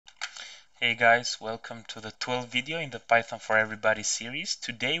Hey guys, welcome to the 12th video in the Python for Everybody series.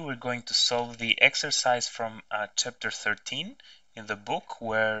 Today we're going to solve the exercise from chapter 13 in the book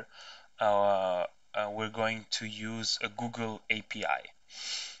where we're going to use a Google API.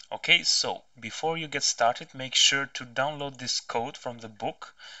 Okay, so before you get started, make sure to download this code from the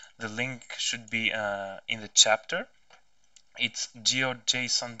book. The link should be in the chapter. It's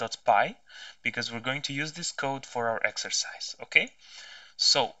geojson.py because we're going to use this code for our exercise. Okay,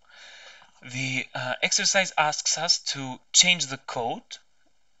 so the exercise asks us to change the code,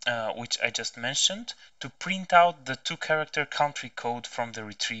 which I just mentioned, to print out the two-character country code from the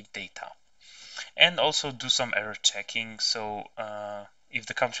retrieved data, and also do some error checking. So if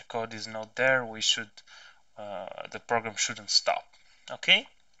the country code is not there, the program shouldn't stop. Okay,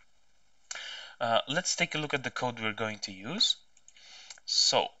 let's take a look at the code we're going to use.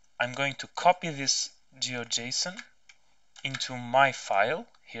 So I'm going to copy this GeoJSON into my file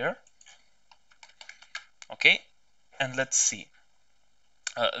here. Okay, and let's see.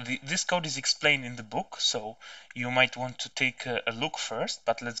 This code is explained in the book, so you might want to take a look first,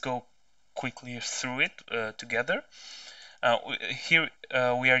 but let's go quickly through it together. Here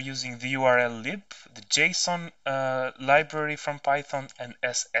we are using the URL lib, the JSON library from Python, and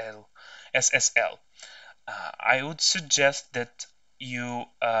SSL. I would suggest that you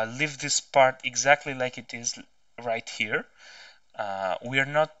leave this part exactly like it is right here. We are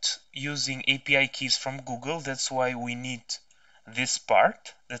not using API keys from Google, that's why we need this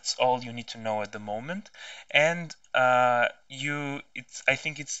part. That's all you need to know at the moment. And I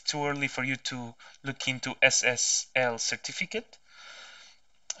think it's too early for you to look into SSL certificate.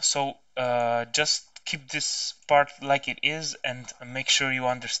 So just keep this part like it is and make sure you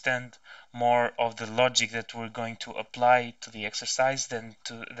understand more of the logic that we're going to apply to the exercise than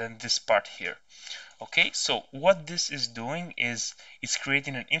this part here. Okay, so what this is doing is it's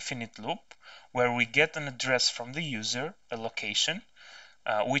creating an infinite loop where we get an address from the user, a location.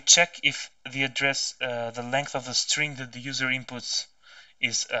 We check if the address, the length of the string that the user inputs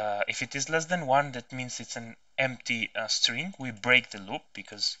is, if it is less than 1, that means it's an empty string. We break the loop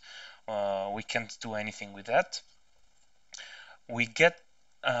because we can't do anything with that. We get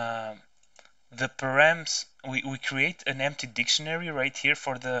the params, we create an empty dictionary right here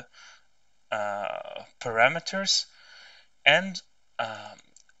for the parameters, and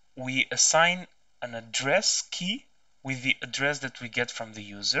we assign an address key with the address that we get from the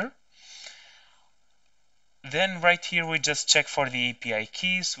user. Then right here we just check for the API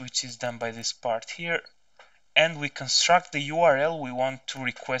keys, which is done by this part here, and we construct the URL we want to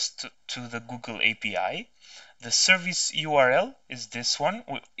request to the Google API. The service URL is this one.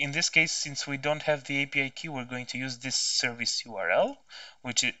 In this case, since we don't have the API key, we're going to use this service URL,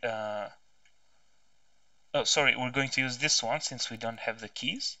 which is we're going to use this one since we don't have the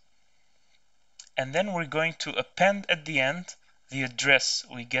keys. And then we're going to append at the end the address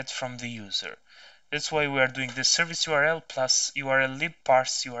we get from the user. That's why we are doing this service URL plus URL lib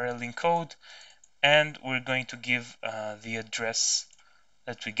parse URL encode, and we're going to give the address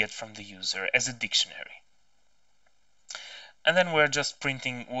that we get from the user as a dictionary. And then we're just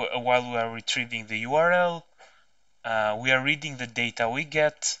printing while we are retrieving the URL. We are reading the data we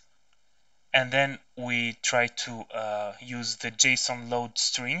get, and then we try to use the JSON load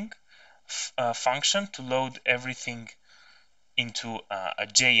string function to load everything into a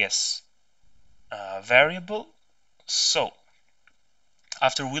JS variable. So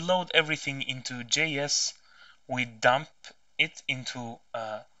after we load everything into JS, we dump it into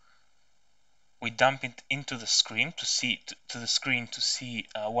the screen to see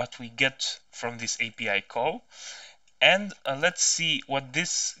what we get from this API call. And let's see what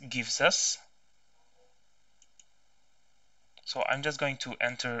this gives us. So I'm just going to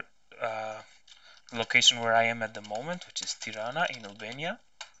enter the location where I am at the moment, which is Tirana in Albania.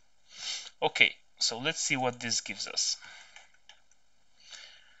 Okay, so let's see what this gives us.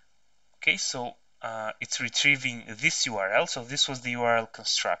 Okay, so it's retrieving this URL. So this was the URL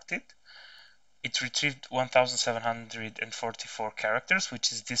constructed. It retrieved 1744 characters,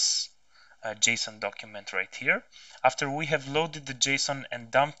 which is this JSON document right here. After we have loaded the JSON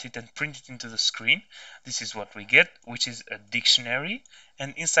and dumped it and printed it into the screen, this is what we get, which is a dictionary.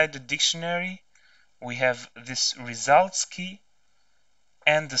 And inside the dictionary, we have this results key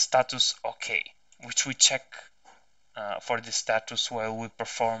and the status OK, which we check for the status while we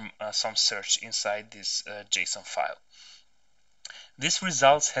perform some search inside this JSON file. This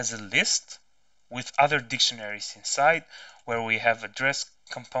results has a list with other dictionaries inside where we have address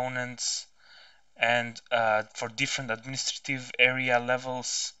components and for different administrative area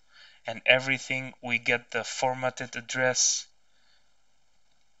levels and everything. We get the formatted address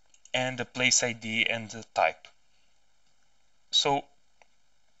and the place ID and the type. So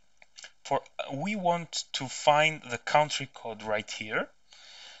we want to find the country code right here.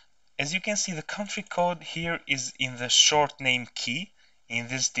 As you can see, the country code here is in the short name key in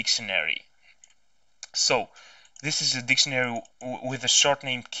this dictionary. So this is a dictionary with a short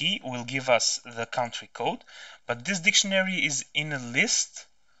name key will give us the country code, but this dictionary is in a list.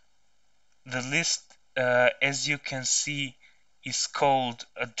 The list, as you can see, is called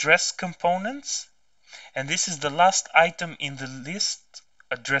address components, and this is the last item in the list,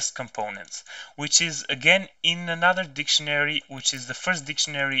 address components, which is again in another dictionary, which is the first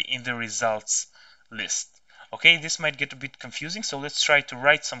dictionary in the results list. Okay, this might get a bit confusing, so let's try to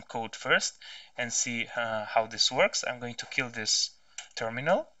write some code first and see how this works. I'm going to kill this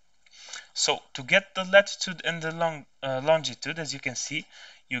terminal. So to get the latitude and the longitude, as you can see,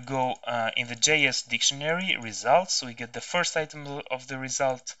 you go in the JS dictionary results, so we get the first item of the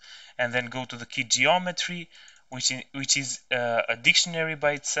result, and then go to the key geometry, which is a dictionary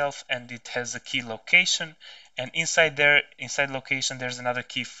by itself, and it has a key location, and inside location there's another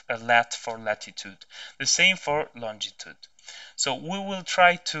key, lat for latitude, the same for longitude. So we will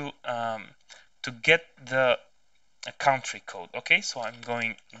try to get the country code. Okay, so I'm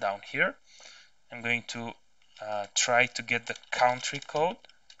going down here. I'm going to try to get the country code,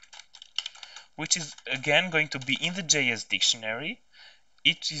 which is again going to be in the JS dictionary.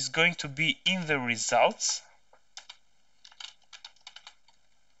 It is going to be in the results.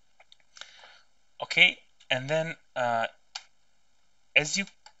 Okay, and then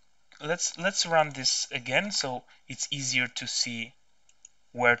let's run this again so it's easier to see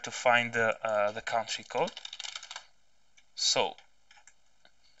where to find the country code. So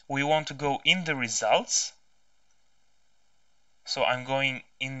we want to go in the results. So I'm going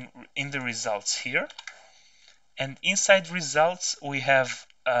in the results here. And inside results, we have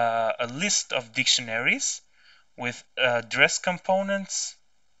a list of dictionaries with address components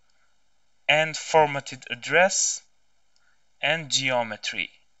and formatted address and geometry.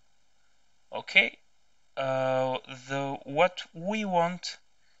 Okay, what we want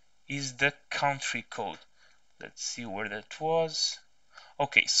is the country code. Let's see where that was.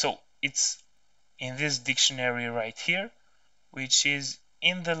 Okay, so it's in this dictionary right here, which is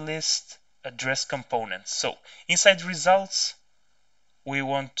in the list address components. So inside results, we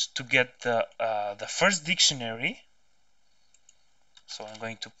want to get the first dictionary. So I'm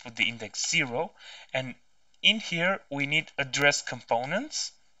going to put the index 0, and in here we need address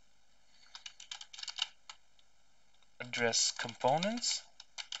components.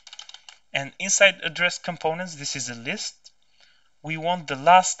 And inside address components, this is a list. We want the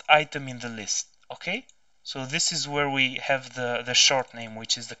last item in the list. Okay, so this is where we have the short name,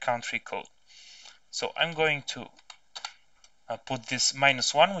 which is the country code. So I'm going to put this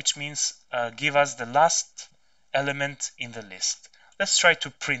 -1, which means give us the last element in the list. Let's try to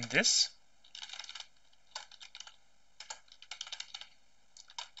print this.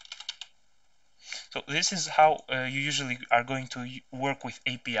 So this is how you usually are going to work with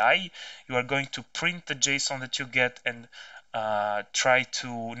API. You are going to print the JSON that you get and try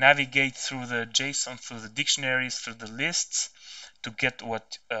to navigate through the JSON, through the dictionaries, through the lists to get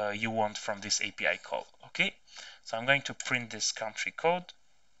what you want from this API call. Okay, so I'm going to print this country code.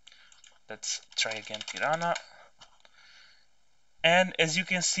 Let's try again Tirana. And as you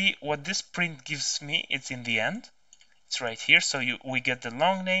can see, what this print gives me, it's in the end. It's right here, so we get the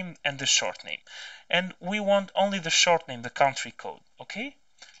long name and the short name, and we want only the short name, the country code. Okay,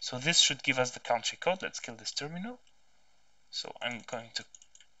 so this should give us the country code. Let's kill this terminal. So I'm going to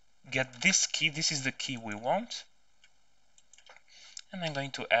get this key. This is the key we want, and I'm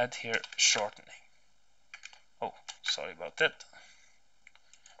going to add here short name. Oh, sorry about that.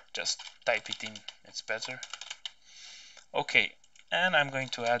 Just type it in, it's better. Okay, and I'm going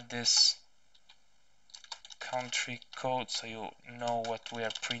to add this country code so you know what we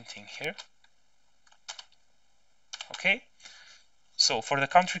are printing here. Okay, so for the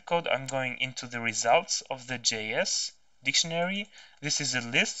country code, I'm going into the results of the JS dictionary. This is a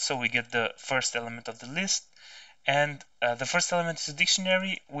list, so we get the first element of the list, and the first element is a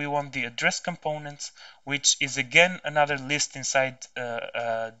dictionary. We want the address components, which is again another list inside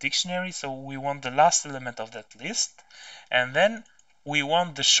a dictionary, so we want the last element of that list, and then we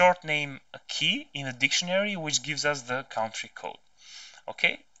want the short name key in the dictionary, which gives us the country code.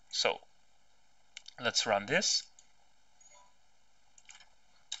 Okay, so let's run this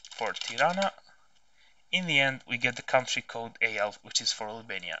for Tirana. In the end, we get the country code AL, which is for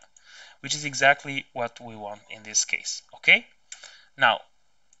Albania, which is exactly what we want in this case. Okay, now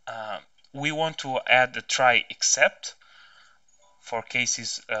we want to add the try except. for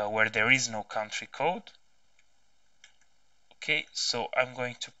cases where there is no country code. Okay, so I'm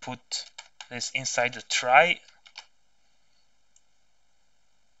going to put this inside the try,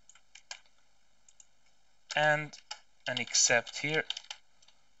 and an except here.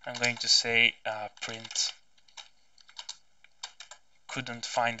 I'm going to say print couldn't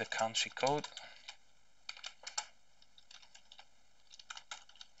find the country code.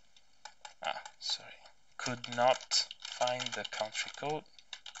 Sorry, could not find the country code.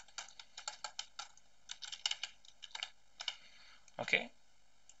 Okay,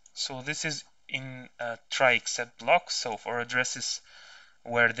 so this is in a try except block. So for addresses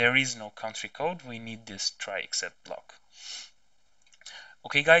where there is no country code, we need this try except block.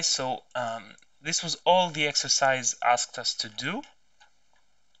 Okay, guys, so this was all the exercise asked us to do.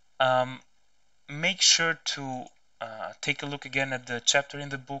 Make sure to take a look again at the chapter in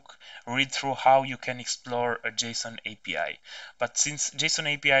the book, read through how you can explore a JSON API. But since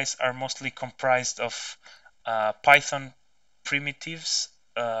JSON APIs are mostly comprised of Python primitives,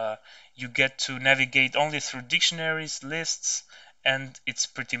 you get to navigate only through dictionaries, lists, and it's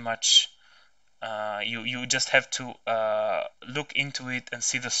pretty much you just have to look into it and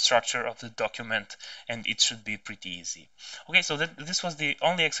see the structure of the document, and it should be pretty easy. Okay, so this was the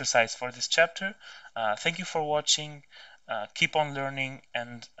only exercise for this chapter. Thank you for watching. Keep on learning,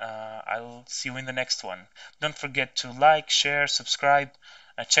 and I'll see you in the next one. Don't forget to like, share, subscribe,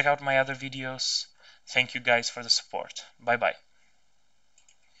 check out my other videos. Thank you guys for the support. Bye bye.